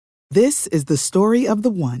This is the story of the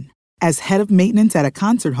one. As head of maintenance at a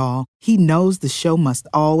concert hall, he knows the show must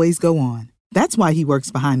always go on. That's why he works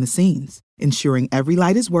behind the scenes, ensuring every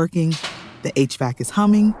light is working, the HVAC is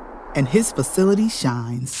humming, and his facility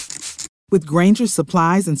shines. With Grainger's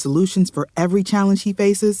supplies and solutions for every challenge he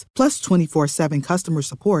faces, plus 24/7 customer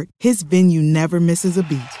support, his venue never misses a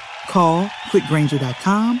beat. Call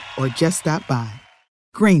quickgrainger.com or just stop by.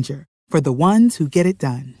 Grainger, for the ones who get it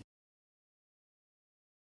done.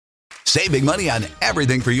 Save big money on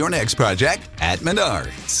everything for your next project at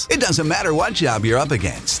Menards. It doesn't matter what job you're up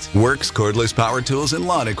against. Works, cordless power tools, and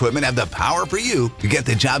lawn equipment have the power for you to get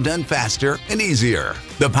the job done faster and easier.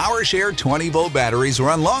 The PowerShare 20-volt batteries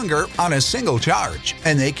run longer on a single charge,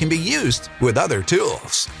 and they can be used with other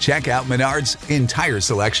tools. Check out Menards' entire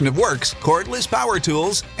selection of Works, cordless power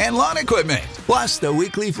tools, and lawn equipment. Plus the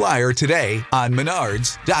weekly flyer today on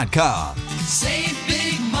Menards.com. Save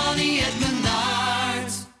big money at Menards.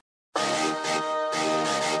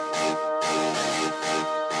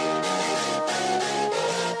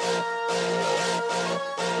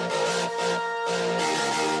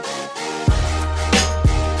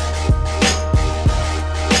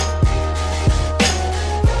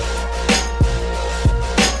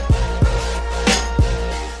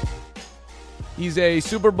 He's a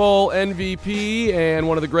Super Bowl MVP and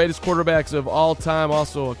one of the greatest quarterbacks of all time,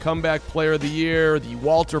 also a comeback player of the year, the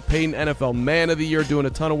Walter Payton NFL Man of the Year, doing a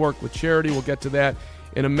ton of work with charity. We'll get to that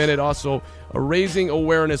in a minute. Also, raising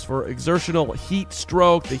awareness for exertional heat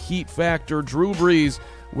stroke, the heat factor. Drew Brees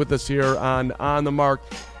with us here on the Mark.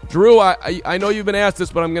 Drew, I know you've been asked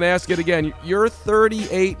this, but I'm going to ask it again. You're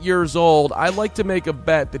 38 years old. I'd like to make a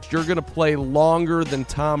bet that you're going to play longer than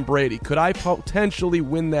Tom Brady. Could I potentially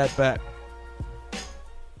win that bet?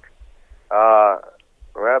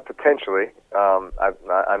 Well, potentially.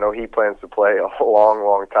 I know he plans to play a long,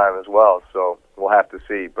 long time as well, so we'll have to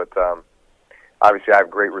see. But obviously I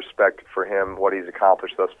have great respect for him, what he's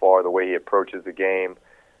accomplished thus far, the way he approaches the game,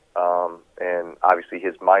 and obviously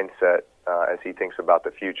his mindset as he thinks about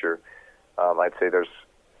the future. I'd say there's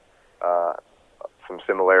some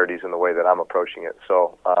similarities in the way that I'm approaching it.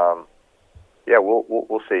 So, yeah,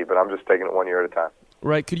 we'll see, but I'm just taking it 1 year at a time.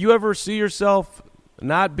 Right. Could you ever see yourself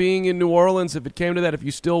not being in New Orleans, if it came to that, if you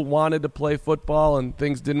still wanted to play football and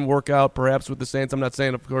things didn't work out perhaps with the Saints? I'm not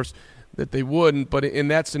saying, of course, that they wouldn't, but in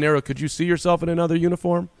that scenario, could you see yourself in another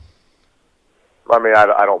uniform? I mean,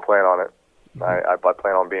 I don't plan on it. I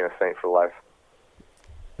plan on being a Saint for life.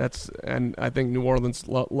 And I think New Orleans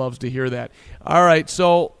loves to hear that. All right,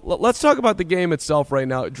 so let's talk about the game itself right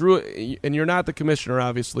now. Drew, and you're not the commissioner,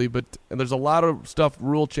 obviously, but there's a lot of stuff,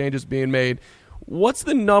 rule changes being made. What's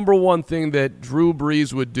the number one thing that Drew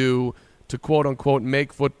Brees would do to, quote-unquote,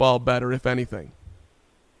 make football better, if anything?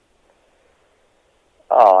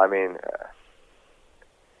 Oh, I mean,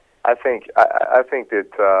 I think that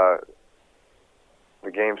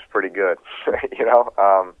the game's pretty good. You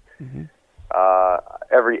know,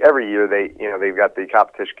 every year they've got the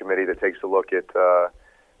competition committee that takes a look at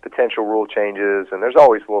potential rule changes, and there's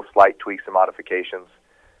always little slight tweaks and modifications.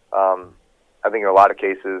 I think in a lot of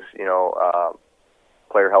cases,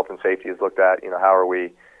 player health and safety is looked at. How are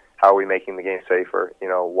we making the game safer?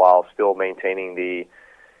 While still maintaining the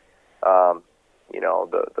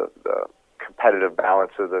competitive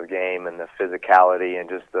balance of the game and the physicality and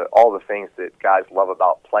just all the things that guys love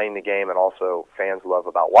about playing the game and also fans love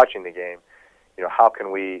about watching the game. How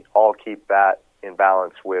can we all keep that in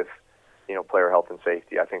balance with player health and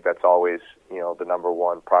safety? I think that's always the number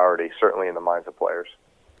one priority, certainly in the minds of players.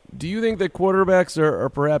 Do you think that quarterbacks are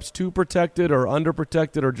perhaps too protected or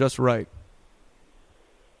underprotected or just right?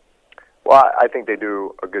 Well, I think they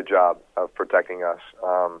do a good job of protecting us.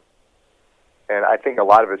 And I think a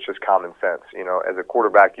lot of it's just common sense. As a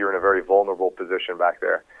quarterback, you're in a very vulnerable position back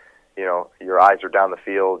there. Your eyes are down the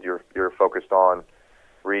field. You're focused on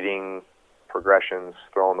reading progressions,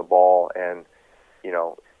 throwing the ball, and,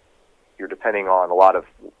 you're depending on a lot of,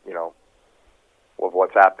 of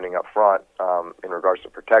what's happening up front in regards to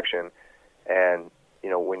protection. And,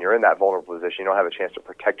 when you're in that vulnerable position, you don't have a chance to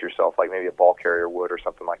protect yourself like maybe a ball carrier would or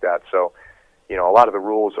something like that. So, a lot of the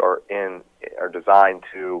rules are designed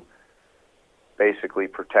to basically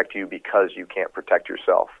protect you because you can't protect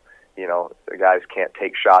yourself. The guys can't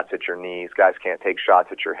take shots at your knees. Guys can't take shots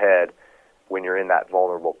at your head when you're in that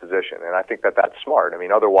vulnerable position. And I think that that's smart. I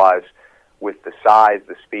mean, otherwise, with the size,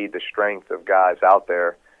 the speed, the strength of guys out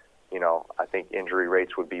there, I think injury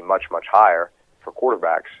rates would be much, much higher for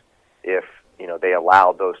quarterbacks if, they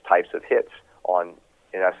allowed those types of hits on,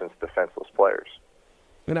 in essence, defenseless players.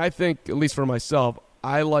 And I think, at least for myself,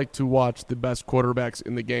 I like to watch the best quarterbacks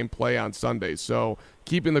in the game play on Sundays. So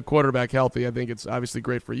keeping the quarterback healthy, I think it's obviously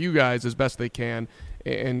great for you guys as best they can,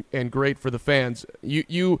 and great for the fans.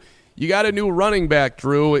 You got a new running back,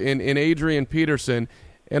 Drew, in Adrian Peterson,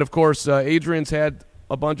 and of course Adrian's had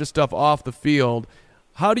a bunch of stuff off the field.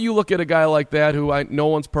 How do you look at a guy like that, who no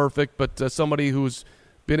one's perfect, but somebody who's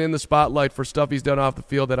been in the spotlight for stuff he's done off the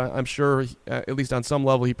field that I'm sure, at least on some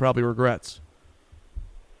level, he probably regrets?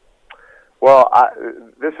 Well,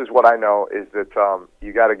 this is what I know, is that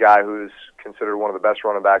you got a guy who's considered one of the best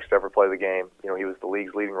running backs to ever play the game. You know, he was the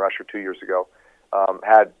league's leading rusher 2 years ago.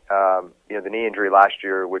 Had the knee injury last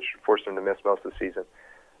year, which forced him to miss most of the season.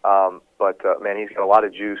 But man, he's got a lot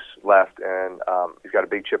of juice left, and he's got a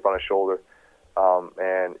big chip on his shoulder.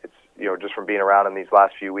 And it's, just from being around him these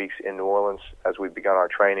last few weeks in New Orleans as we've begun our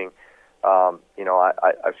training,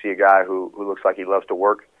 I see a guy who looks like he loves to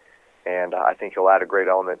work, and I think he'll add a great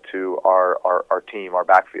element to our team, our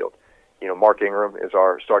backfield. Mark Ingram is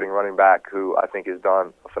our starting running back, who I think has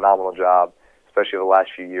done a phenomenal job, especially the last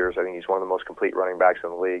few years. I think he's one of the most complete running backs in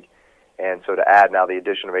the league. And so to add now the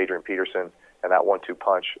addition of Adrian Peterson and that 1-2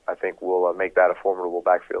 punch, I think will make that a formidable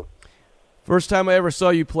backfield. First time I ever saw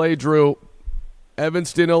you play, Drew,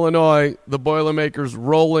 Evanston, Illinois, the Boilermakers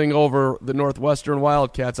rolling over the Northwestern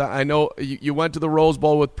Wildcats. I know you went to the Rose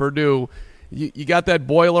Bowl with Purdue. You got that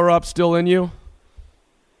boiler up still in you?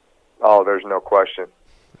 Oh, there's no question.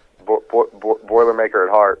 Boilermaker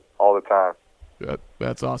at heart all the time.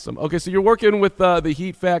 That's awesome. Okay, so you're working with the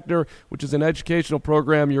Heat Factor, which is an educational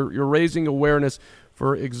program. You're raising awareness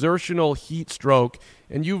for exertional heat stroke,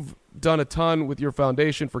 and you've done a ton with your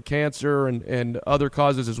foundation for cancer and other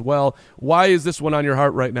causes as well. Why is this one on your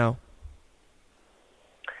heart right now?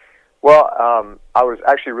 Well, I was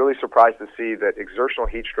actually really surprised to see that exertional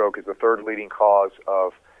heat stroke is the third leading cause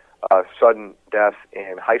of sudden death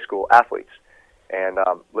in high school athletes. And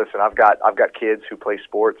listen, I've got kids who play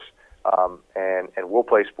sports and will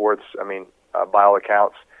play sports. I mean, by all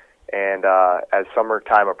accounts. And as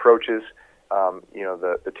summertime approaches,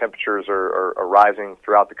 the temperatures are rising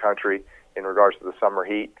throughout the country in regards to the summer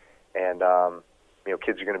heat, and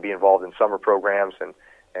kids are going to be involved in summer programs and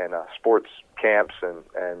sports camps and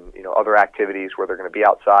other activities where they're going to be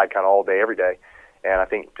outside kind of all day, every day. And I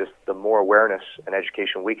think just the more awareness and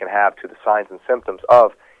education we can have to the signs and symptoms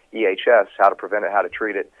of EHS, how to prevent it, how to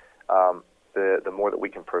treat it, the more that we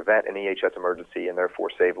can prevent an EHS emergency and therefore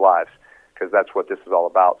save lives, because that's what this is all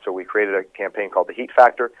about. So we created a campaign called The Heat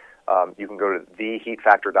Factor. You can go to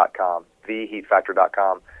theheatfactor.com,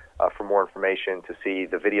 theheatfactor.com, for more information, to see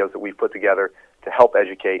the videos that we've put together to help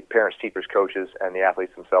educate parents, teachers, coaches, and the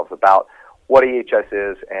athletes themselves about what EHS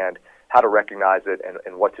is and how to recognize it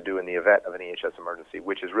and what to do in the event of an EHS emergency,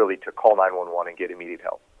 which is really to call 911 and get immediate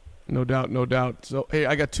help. No doubt, no doubt. So, hey,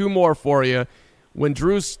 I got two more for you. When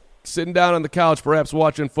Drew's sitting down on the couch, perhaps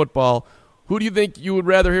watching football, who do you think you would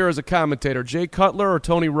rather hear as a commentator, Jay Cutler or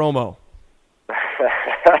Tony Romo?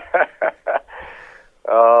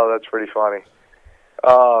 Oh, that's pretty funny.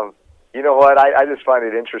 You know what? I just find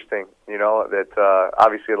it interesting, that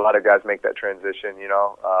obviously a lot of guys make that transition,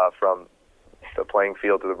 from the playing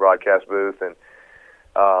field to the broadcast booth. And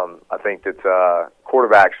I think that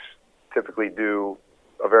quarterbacks typically do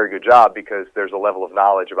a very good job because there's a level of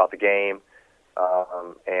knowledge about the game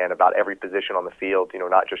and about every position on the field,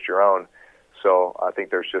 not just your own. So I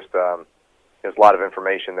think there's just there's a lot of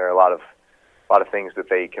information there, a lot of things that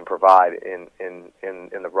they can provide in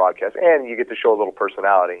the broadcast, and you get to show a little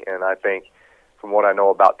personality. And I think, from what I know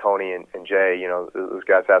about Tony and Jay, those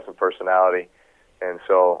guys have some personality, and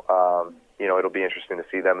so it'll be interesting to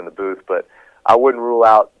see them in the booth. But I wouldn't rule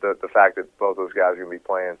out the fact that both those guys are going to be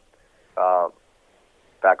playing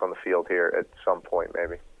back on the field here at some point,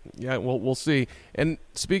 maybe. Yeah, well, we'll see. And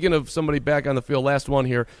speaking of somebody back on the field, last one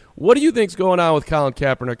here. What do you think's going on with Colin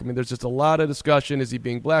Kaepernick? I mean, there's just a lot of discussion. Is he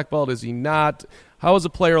being blackballed? Is he not? How is a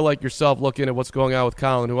player like yourself looking at what's going on with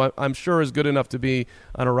Colin, who I'm sure is good enough to be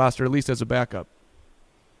on a roster, at least as a backup?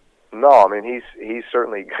 No, I mean, he's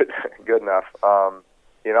certainly good enough.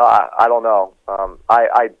 I don't know.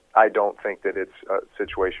 I don't think that it's a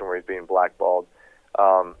situation where he's being blackballed.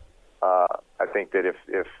 I think that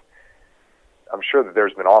if I'm sure that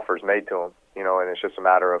there's been offers made to him, and it's just a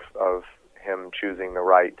matter of him choosing the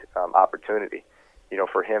right opportunity.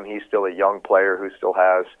 For him, he's still a young player who still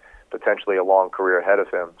has potentially a long career ahead of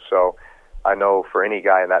him. So I know for any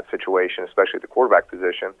guy in that situation, especially at the quarterback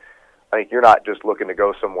position, I think you're not just looking to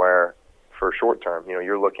go somewhere for short term.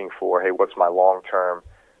 You're looking for, hey, what's my long term,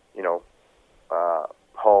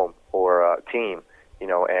 home or team,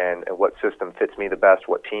 and what system fits me the best,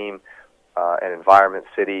 what team and environment,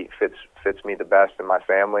 city fits me the best and my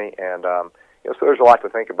family. And so there's a lot to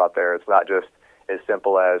think about there. It's not just as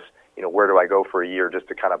simple as where do I go for a year just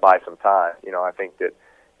to kind of buy some time? I think that,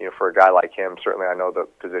 for a guy like him, certainly I know the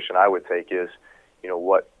position I would take is,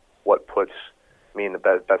 what puts me in the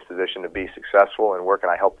best position to be successful, and where can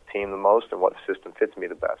I help the team the most, and what system fits me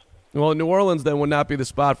the best. Well, New Orleans then would not be the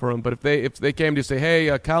spot for him. But if they came to say,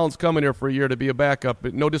 hey, Colin's coming here for a year to be a backup,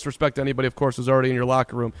 but no disrespect to anybody, of course, who's already in your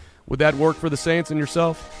locker room, would that work for the Saints and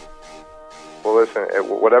yourself? Well, listen,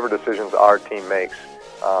 whatever decisions our team makes,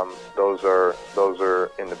 those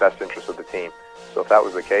are in the best interest of the team. So if that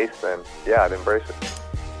was the case, then yeah, I'd embrace it.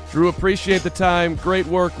 Drew, appreciate the time. Great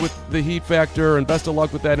work with the Heat Factor, and best of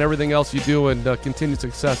luck with that and everything else you do, and continued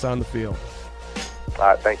success on the field. All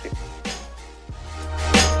right, thank you.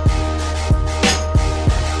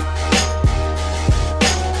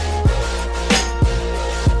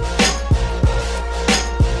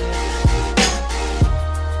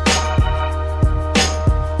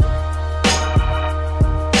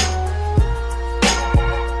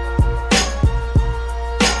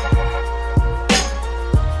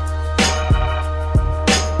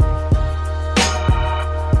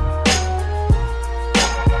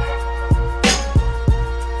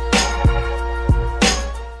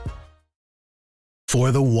 For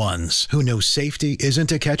the ones who know safety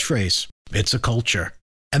isn't a catchphrase, it's a culture.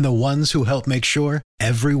 And the ones who help make sure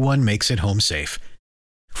everyone makes it home safe.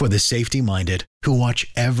 For the safety-minded who watch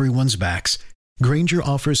everyone's backs, Grainger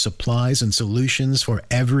offers supplies and solutions for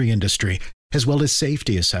every industry, as well as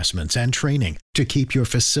safety assessments and training to keep your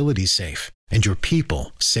facilities safe and your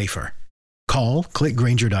people safer. Call, click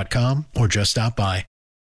Grainger.com, or just stop by.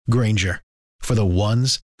 Grainger, for the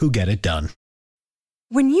ones who get it done.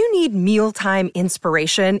 When you need mealtime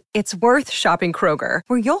inspiration, it's worth shopping Kroger,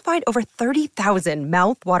 where you'll find over 30,000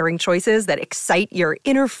 mouth-watering choices that excite your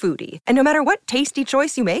inner foodie. And no matter what tasty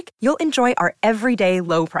choice you make, you'll enjoy our everyday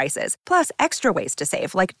low prices, plus extra ways to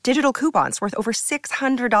save, like digital coupons worth over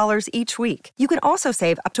 $600 each week. You can also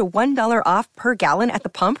save up to $1 off per gallon at the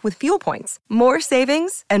pump with fuel points. More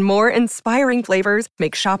savings and more inspiring flavors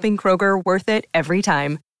make shopping Kroger worth it every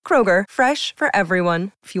time. Kroger, fresh for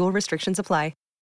everyone. Fuel restrictions apply.